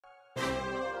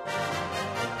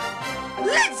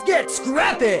Let's get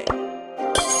scrappy!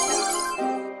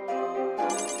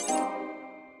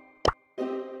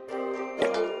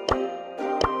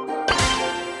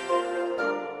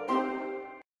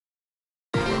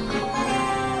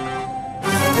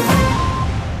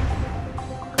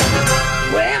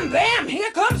 Wham bam!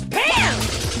 Here comes Pam!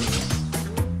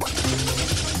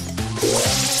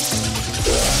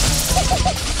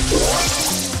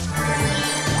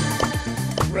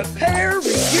 Repair,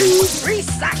 reuse,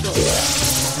 recycle!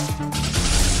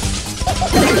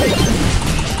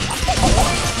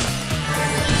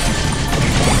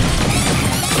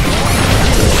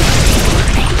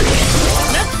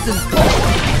 Nuts and bolts!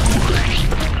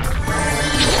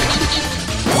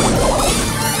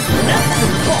 Nuts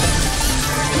and bolts!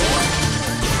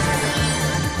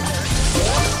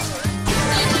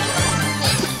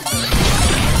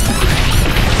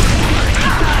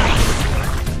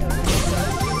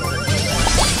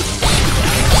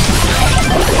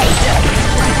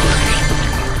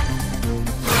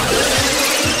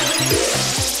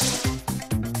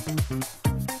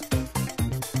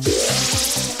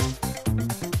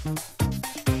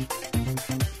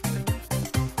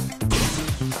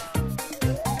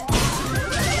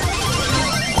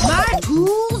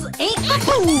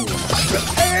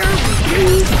 Repair,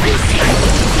 reuse,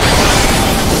 recycle!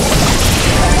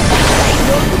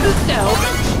 Welcome to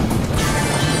salvage!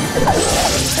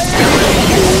 Repair,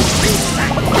 reuse,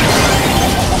 recycle!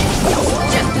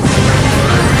 Just as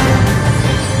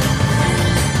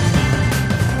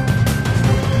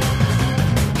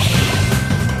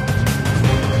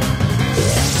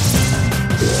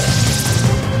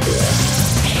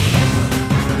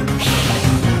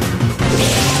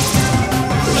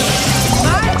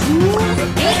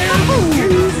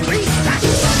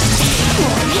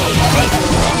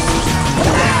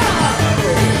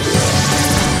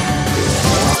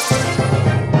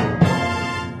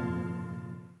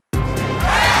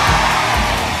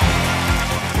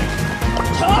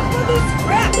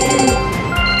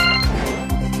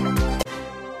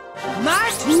my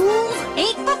tools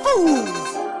ain't for fools!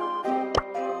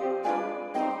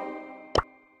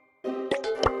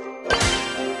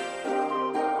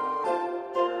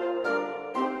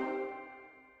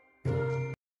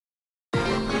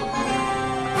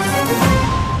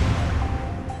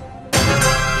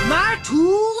 My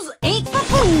tools ain't for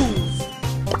fools!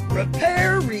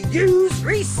 Repair, reuse,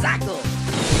 recycle!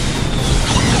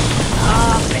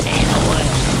 Banana oil!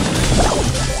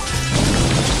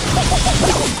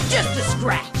 Just a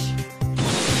scratch!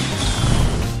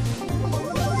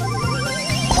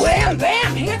 Wham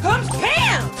bam! Here comes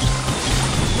Pam!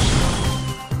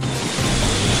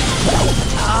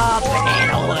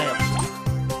 Banana oil!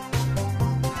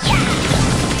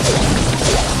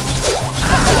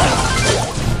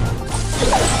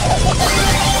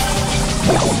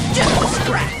 Just a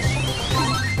scratch!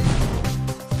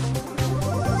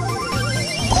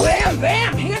 Wham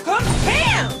bam! Here comes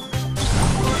Pam!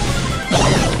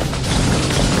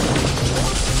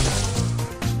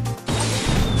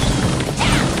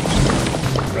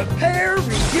 Repair,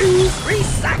 reuse,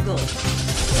 recycle!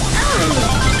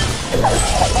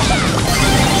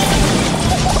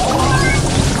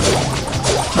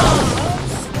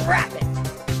 Scrap it!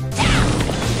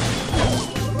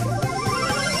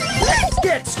 Let's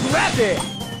get scrappy!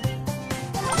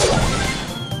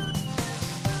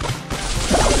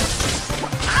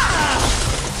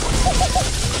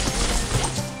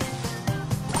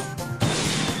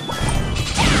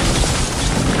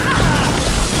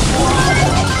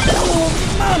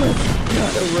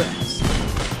 Gotta rest.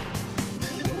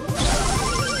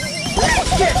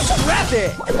 Let's get scrappy!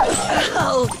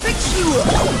 I'll fix you up!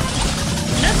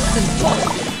 Nuts and bolts!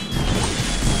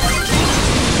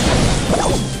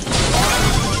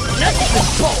 Nuts and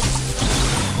bolts!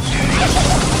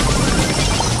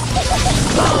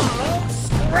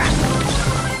 Scrap!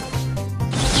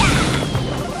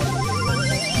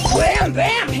 Wham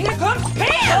bam! Here comes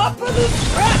Pam! Up for the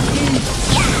scrap heap!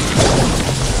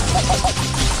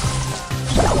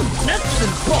 Nuts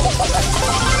and bolts!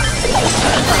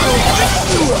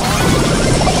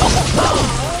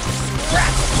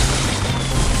 Scrap!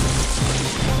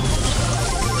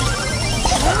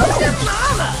 Oh,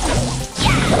 mama!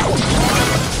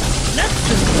 Nuts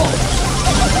and bolts!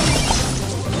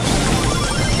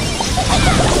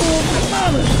 Oh,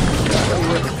 mama!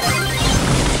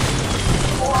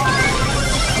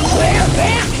 Wham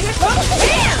bam! Here comes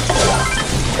Pam!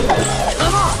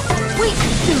 Come on! We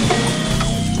can do this!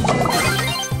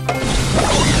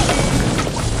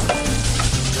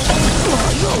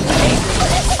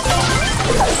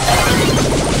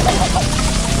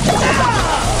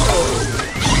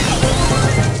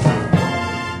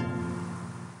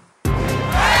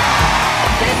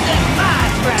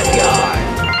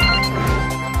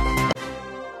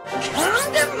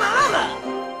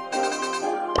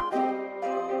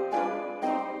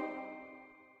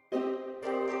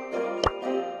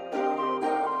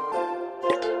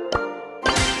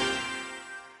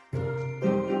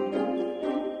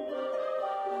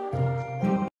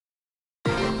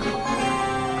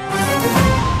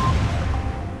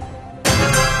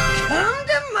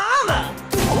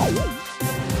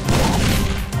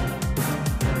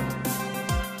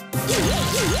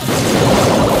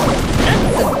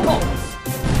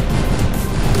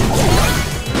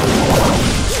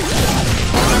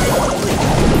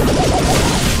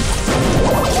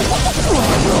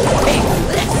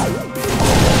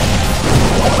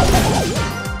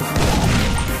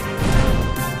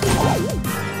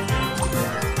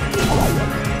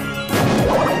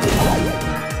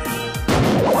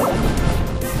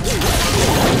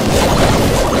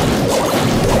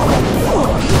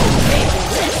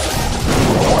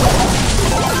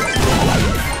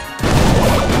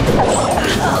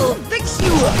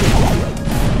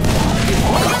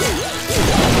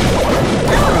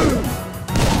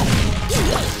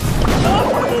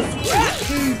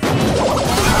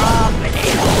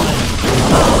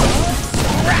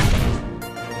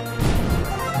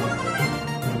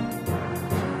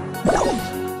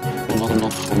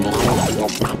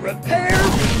 Repair,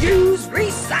 reuse,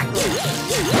 recycle.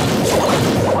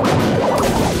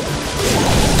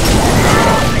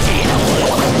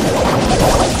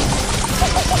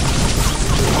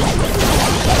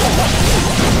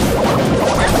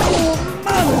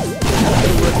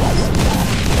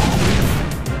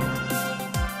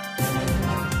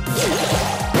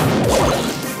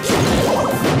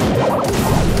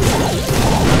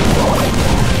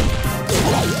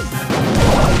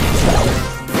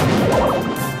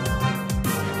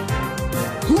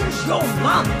 Who's your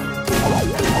mama?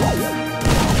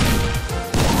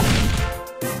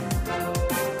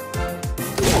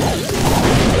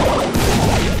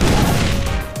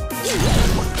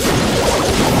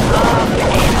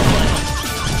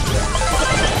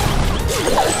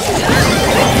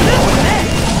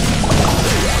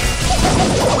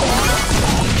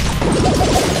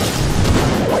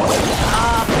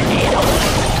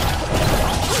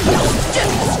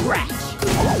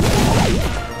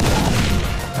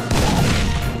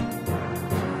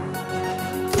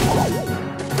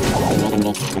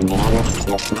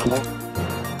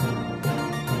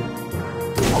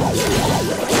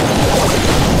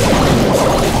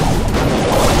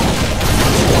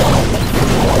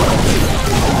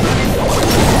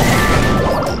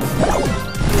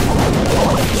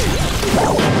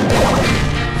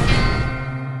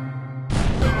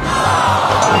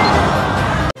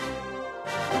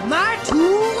 My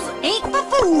tools ain't for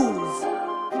fools.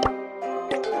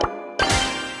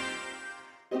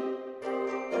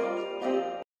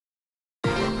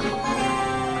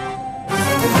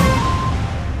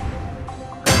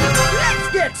 Let's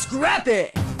get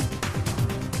scrappy.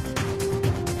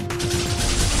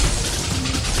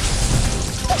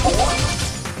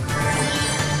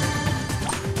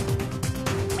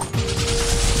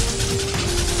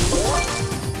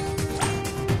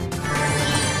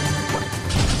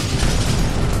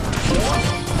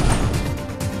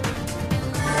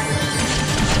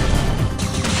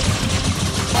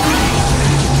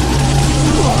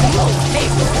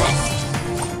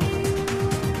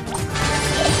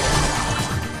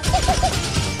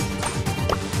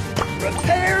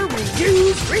 Repair,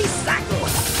 reuse, recycle.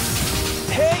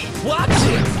 Hey, watch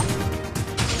it!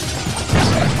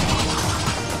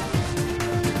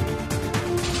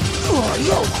 Oh,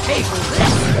 you'll pay for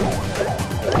this.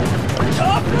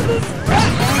 Top of the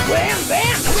scrap. Wham,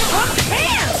 bam, pump,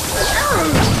 bam.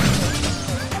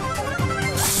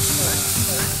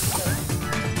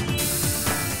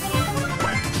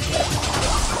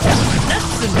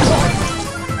 That's the north.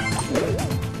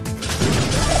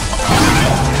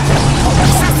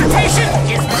 Resuscitation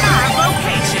is my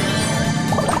vocation!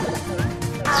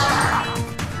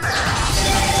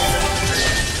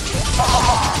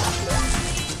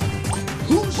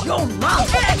 Who's your mom?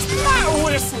 That's my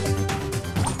whistle!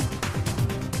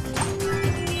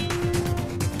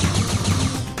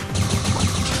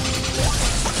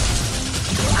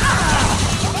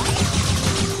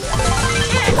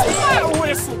 That's my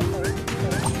whistle!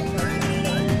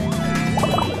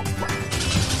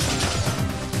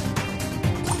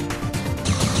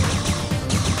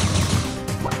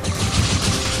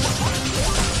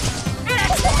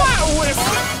 That's my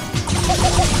whistle!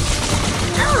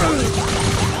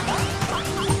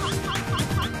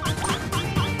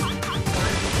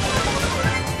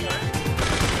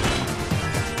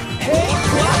 Hey,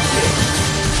 watch it.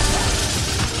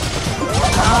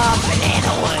 Ah,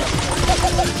 banana one.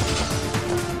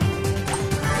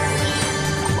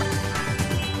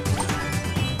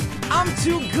 I'm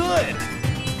too good!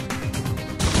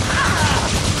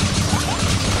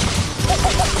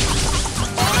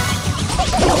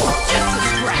 Just a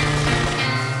scrap.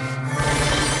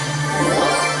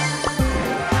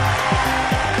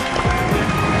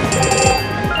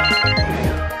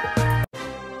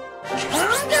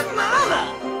 Come to mama.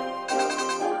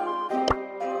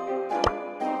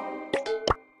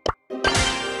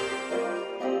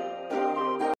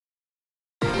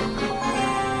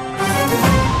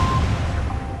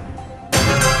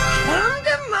 Come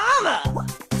to mama.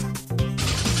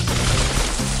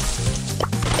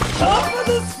 Top of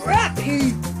the scrap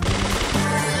heap.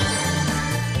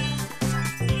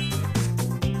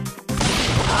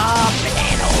 Ah,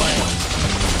 banana one.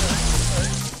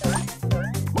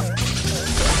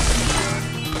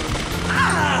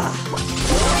 Ah!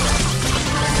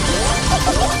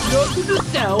 Look at the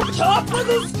sound. Top of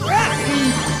the scrap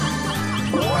heap.